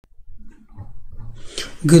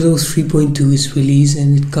Godot 3.2 is released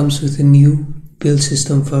and it comes with a new build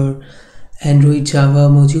system for Android Java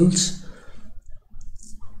modules.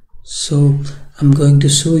 So I'm going to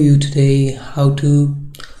show you today how to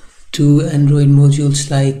do Android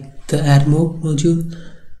modules like the Admob module.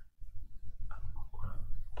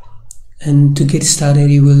 And to get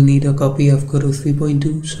started, you will need a copy of Godot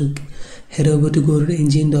 3.2. So head over to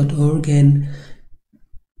godotengine.org and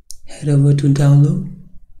head over to download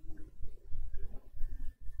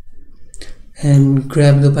and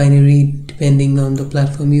grab the binary depending on the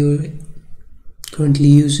platform you're currently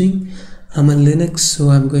using. I'm on Linux, so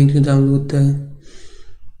I'm going to download the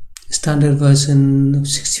standard version of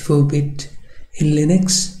 64-bit in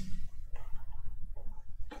Linux.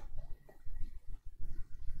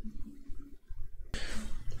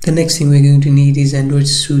 The next thing we're going to need is Android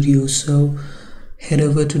Studio, so head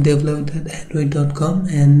over to develop.android.com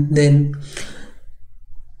and then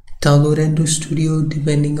download Android Studio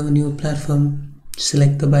depending on your platform.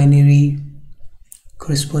 Select the binary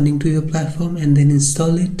corresponding to your platform and then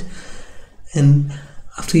install it. And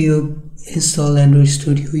after you install Android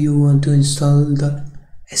Studio, you want to install the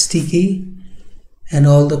SDK and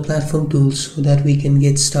all the platform tools so that we can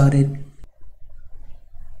get started.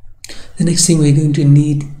 The next thing we're going to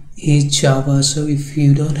need is Java. So if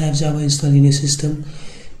you don't have Java installed in your system,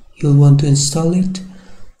 you'll want to install it.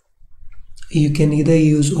 You can either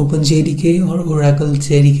use OpenJDK or Oracle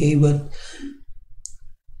JDK, but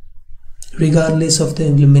regardless of the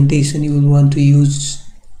implementation, you will want to use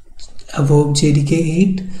Admob JDK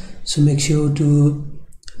 8. So make sure to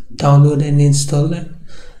download and install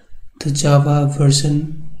the Java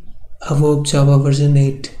version, Admob Java version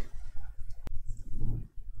 8.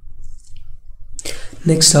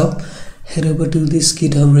 Next up, head over to this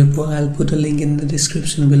GitHub repo. I'll put a link in the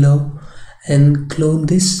description below and clone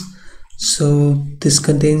this. So this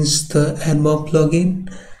contains the Admob plugin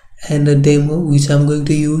and a demo which I'm going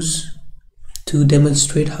to use to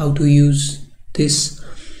demonstrate how to use this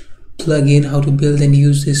plugin, how to build and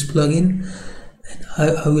use this plugin.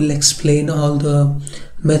 And I will explain all the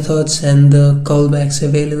methods and the callbacks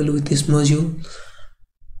available with this module.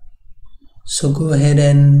 So go ahead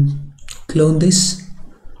and clone this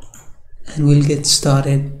and we'll get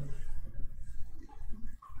started.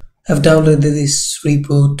 I've downloaded this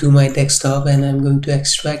repo to my desktop and I'm going to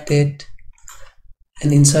extract it,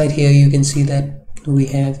 and inside here you can see that we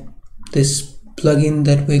have this plugin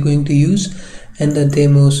that we're going to use and the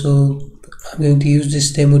demo. So I'm going to use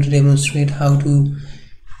this demo to demonstrate how to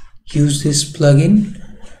use this plugin,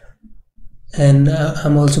 and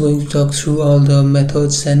I'm also going to talk through all the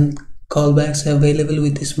methods and callbacks available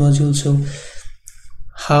with this module, so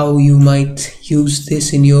how you might use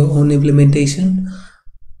this in your own implementation.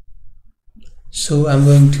 So I'm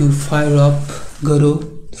going to fire up Godot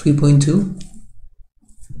 3.2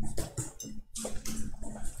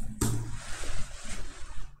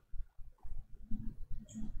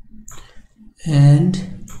 and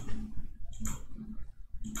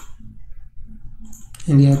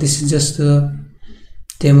yeah, this is just the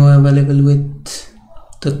demo available with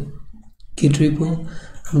the Git repo.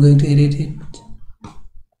 I'm going to edit it.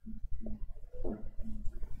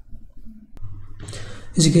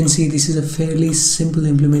 As you can see, this is a fairly simple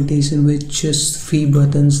implementation with just 3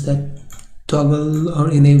 buttons that toggle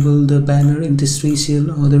or enable the banner,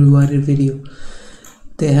 interstitial or the rewinded video.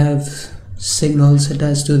 They have signals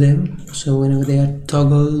attached to them, so whenever they are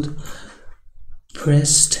toggled,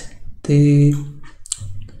 pressed, that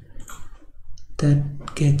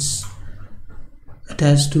gets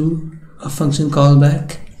attached to a function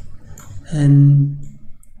callback and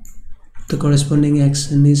the corresponding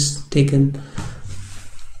action is taken.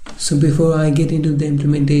 So before I get into the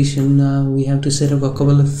implementation, we have to set up a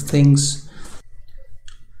couple of things.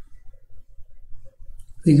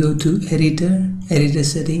 We go to editor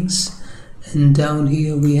settings, and down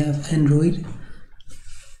here we have Android,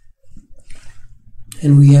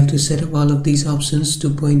 and we have to set up all of these options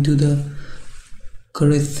to point to the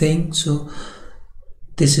correct thing. So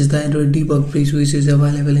this is the Android debug bridge which is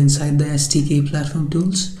available inside the SDK platform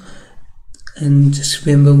tools. And just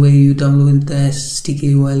remember where you download the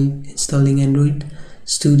SDK while installing Android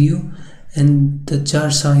Studio. And the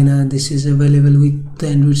jar signer, this is available with the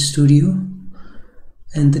Android Studio,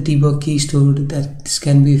 and the debug key store, that this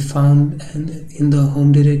can be found in the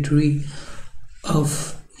home directory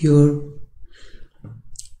of your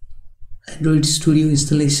Android Studio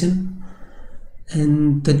installation.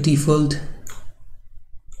 And the default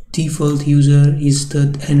user is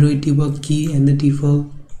the Android debug key and the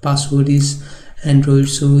default password is Android.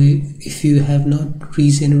 So if you have not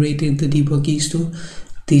regenerated the debug key store,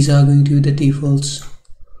 these are going to be the defaults.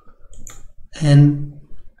 And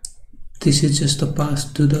This is just the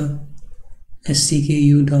path to the SDK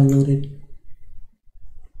you downloaded.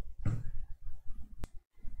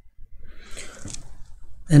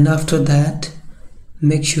 And after that,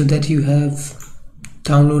 make sure that you have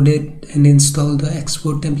downloaded and installed the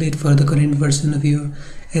export template for the current version of your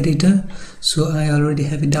editor. So I already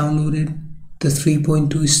have it downloaded, the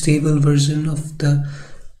 3.2 stable version of the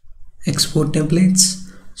export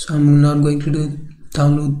templates. So I'm not going to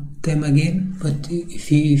download them again, but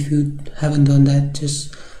if you haven't done that,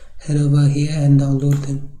 just head over here and download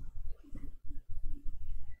them.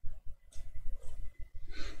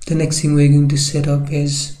 The next thing we're going to set up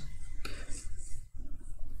is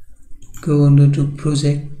go under to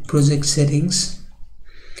project settings,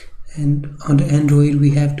 and on the Android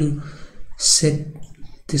we have to set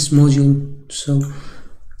this module. So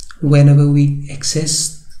whenever we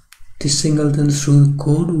access this singleton through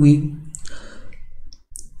code,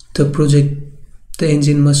 the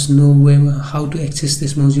engine must know how to access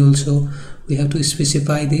this module. So we have to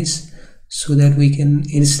specify this so that we can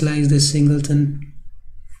initialize the singleton.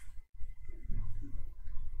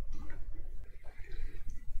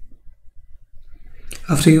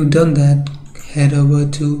 After you've done that, head over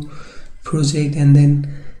to project and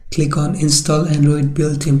then click on install Android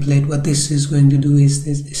build template. What this is going to do is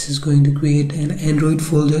this is going to create an Android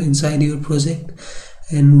folder inside your project,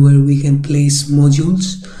 and where we can place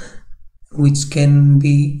modules which can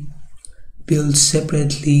be built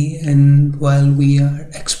separately and while we are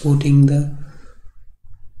exporting the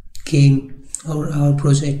game or our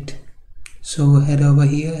project. So head over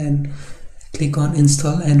here and click on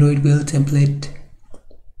install Android build template.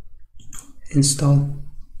 Install.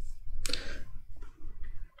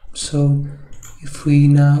 So if we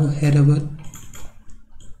now head over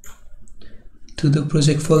to the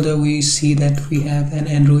project folder, we see that we have an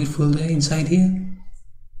Android folder inside here.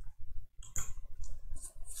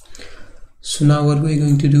 So now what we're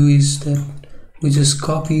going to do is that we just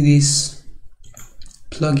copy this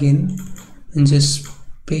plugin and just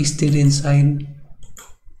paste it inside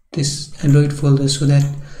this Android folder, so that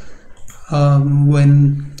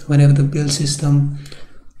whenever the build system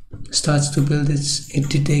starts to build, it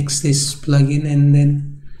detects this plugin and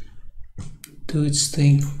then do its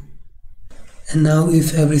thing. And now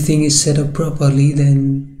if everything is set up properly,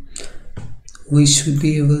 then we should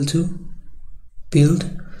be able to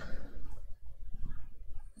build.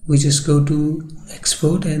 We just go to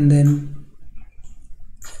export and then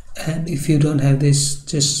add. If you don't have this,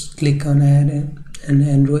 just click on add an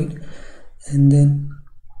Android, and then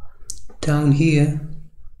down here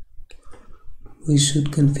we should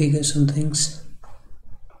configure some things.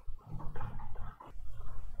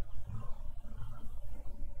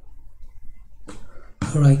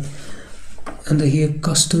 Alright, under here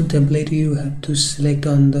custom template, you have to select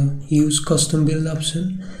on the use custom build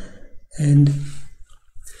option, and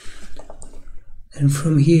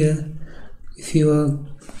from here you'll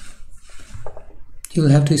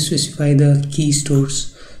have to specify the key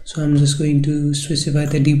stores. So I'm just going to specify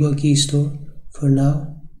the debug key store for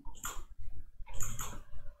now.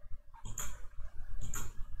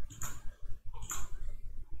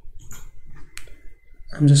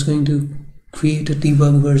 I'm just going to create a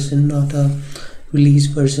debug version, not a release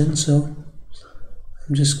version. So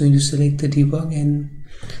I'm just going to select the debug, and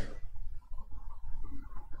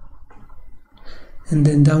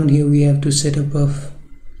then down here we have to set up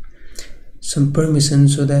some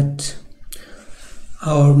permissions so that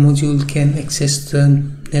our module can access the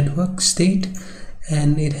network state,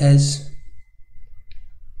 and it has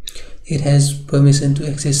permission to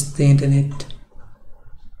access the internet.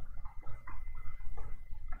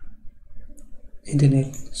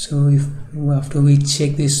 So if after we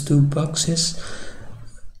check these two boxes,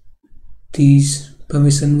 these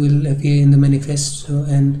permission will appear in the manifest,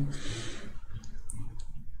 and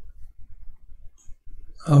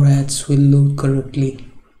our ads will load correctly.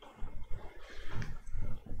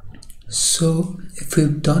 So if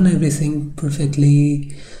we've done everything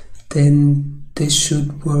perfectly, then this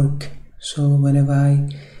should work. So whenever I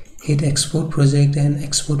hit export project and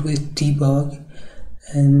export with debug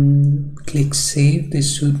and click save,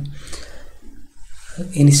 this should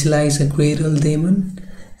initialize a Gradle daemon,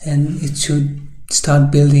 and it should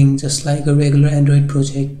start building just like a regular Android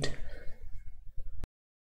project.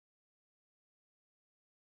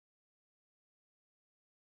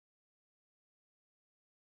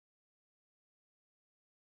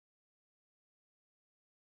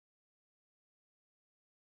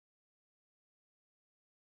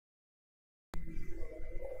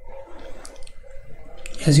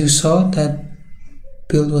 As you saw, that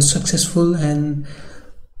build was successful, and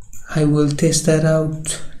I will test that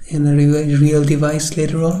out in a real device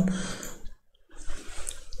later on.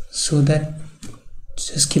 So that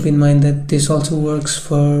just keep in mind that this also works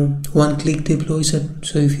for one-click deploy. So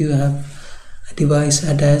if you have a device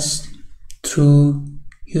attached through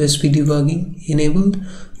USB debugging enabled,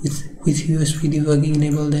 with USB debugging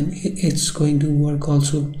enabled, then it's going to work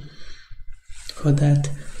also for that.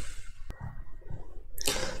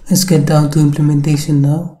 Let's get down to implementation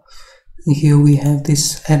now. Here we have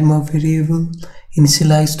this Admob variable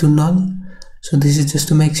initialized to null. So this is just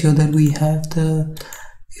to make sure that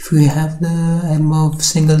if we have the Admob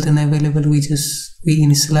singleton available, we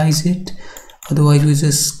initialize it. Otherwise we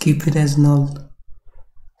just keep it as null.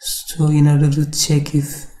 So in order to check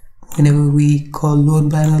if whenever we call load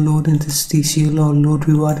banner, load interstitial, or load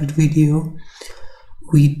rewarded video,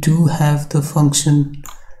 we do have the function.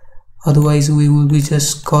 Otherwise we will be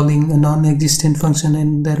just calling a non-existent function,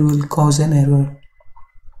 and that will cause an error.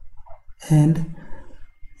 And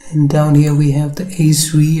down here we have the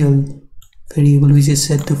isReal variable, which is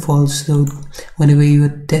set to false. So whenever you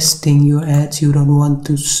are testing your ads, you don't want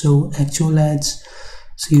to show actual ads,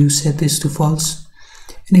 so you set this to false.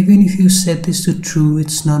 And even if you set this to true,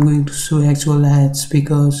 it's not going to show actual ads,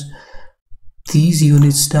 because these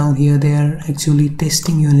units down here, they are actually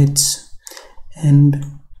testing units. And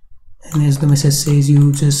as the message says,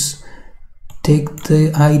 you just take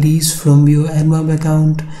the IDs from your Admob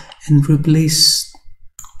account and replace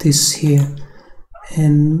this here.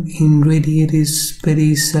 And in Ready, it is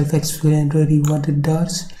very self-explanatory what it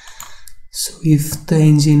does. So if the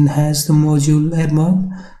engine has the module Admob,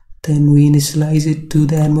 then we initialize it to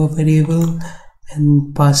the Admob variable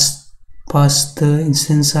and pass the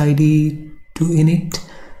instance ID to init,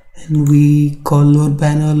 and we call load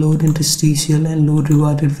banner, load interstitial, and load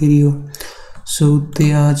rewarded video. So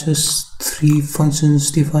they are just 3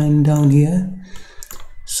 functions defined down here.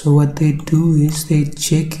 So what they do is they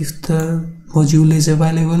check if the module is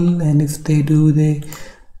available, and if they do, they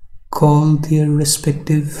call their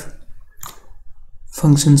respective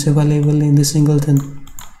functions available in the singleton.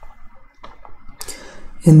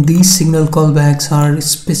 And these signal callbacks are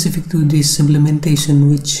specific to this implementation,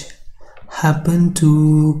 which happen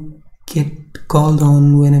to get called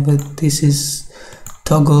on whenever this is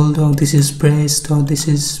toggled, or this is pressed, or this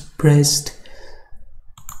is pressed.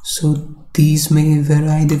 So these may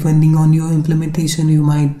vary depending on your implementation. You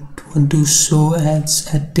might want to show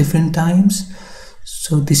ads at different times.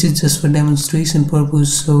 So this is just for demonstration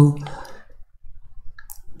purpose, so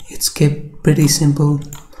it's kept pretty simple.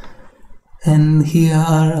 And here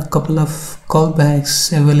are a couple of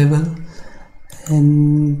callbacks available,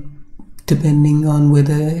 and depending on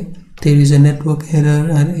whether there is a network error,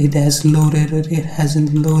 or it has loaded, or it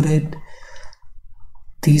hasn't loaded,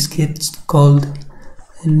 these get called.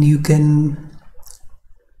 And you can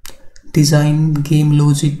design game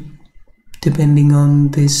logic depending on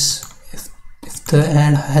this. If the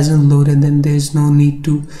ad hasn't loaded, then there's no need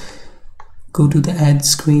to go to the ad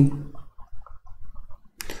screen.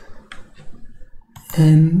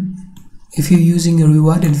 And if you're using a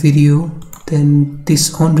rewarded video, then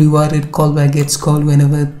this onRewarded callback gets called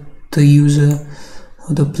whenever the user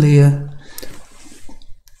or the player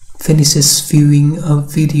finishes viewing a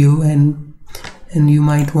video, and you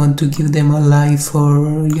might want to give them a life,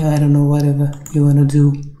 or I don't know, whatever you want to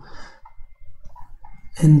do.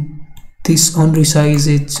 And this onResize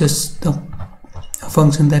is just a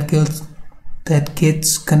function that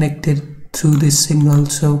gets connected through this signal.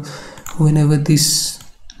 So whenever this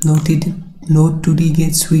node 2D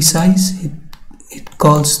gets resized, it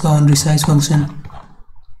calls the onResize function,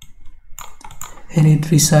 and it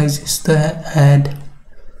resizes the ad.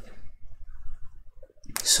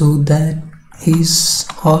 So that is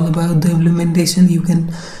all about the implementation. You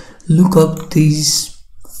can look up these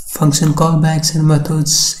function callbacks and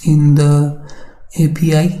methods in the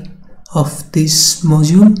API of this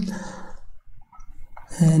module,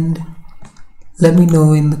 and let me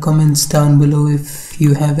know in the comments down below if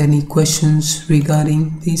you have any questions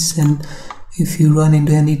regarding this, and if you run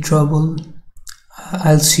into any trouble,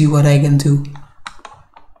 I'll see what I can do.